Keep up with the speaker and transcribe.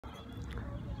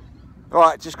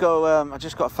Right, I just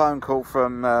got a phone call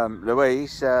from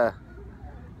Louise.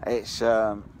 It's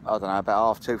I don't know,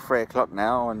 about 2:30, 3 o'clock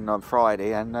now on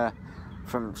Friday, and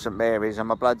from St Mary's, and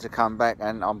my bloods have come back,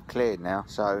 and I'm cleared now.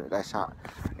 So that's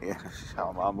yeah,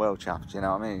 so I'm well chuffed. You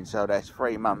know what I mean? So that's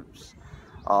 3 months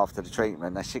after the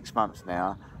treatment. That's 6 months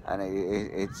now, and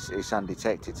it's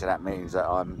undetected. So that means that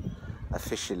I'm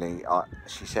officially.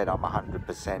 She said I'm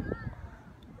 100%.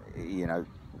 You know,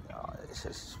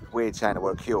 it's weird saying the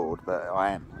word cured, but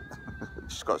I am.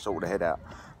 Just got to sort the head out.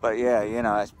 But yeah, you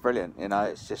know, it's brilliant. You know,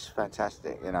 it's just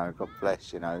fantastic. You know, God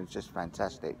bless. You know, it's just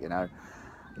fantastic. You know,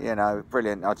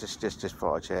 brilliant. I just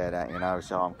thought I'd share that. You know,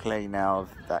 so I'm clean now of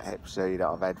that Hep C that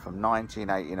I've had from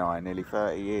 1989, nearly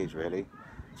 30 years, really,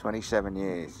 27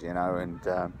 years. You know, and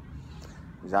it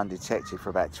was undetected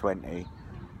for about 20.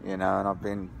 You know, and I've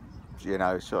been, you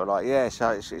know, sort of like, yeah.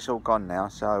 So it's all gone now.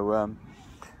 So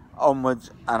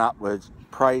onwards and upwards.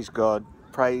 Praise God.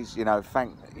 Praise, you know,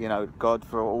 thank, you know, God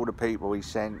for all the people He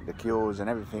sent, the cures and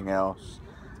everything else.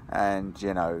 And,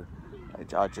 you know,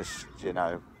 I just, you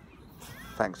know,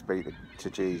 thanks be to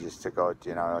Jesus, to God,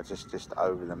 you know, I just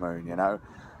over the moon, you know.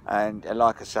 And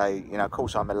like I say, you know, of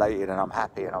course I'm elated and I'm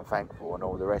happy and I'm thankful and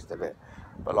all the rest of it.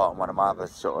 But like on one of my other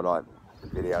sort of like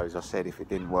videos, I said if it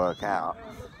didn't work out,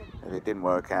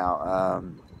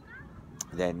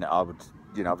 then I would,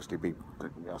 you know, obviously be,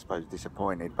 I suppose,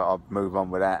 disappointed, but I'll move on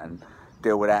with that and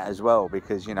deal with that as well,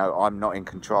 because, you know, I'm not in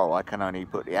control. I can only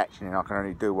put the action in. I can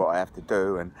only do what I have to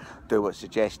do and do what's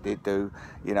suggested, you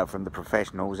know, from the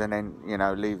professionals, and then, you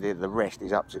know, leave the rest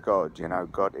is up to God. You know,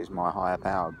 God is my higher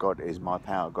power. God is my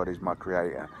power. God is my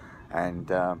creator. And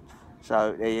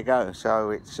so there you go.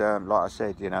 So it's like I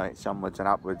said, you know, it's onwards and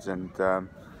upwards, and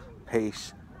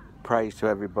peace. Praise to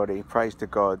everybody, praise to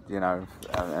God, you know,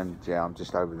 and yeah, I'm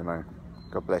just over the moon.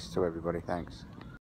 God bless to everybody, thanks.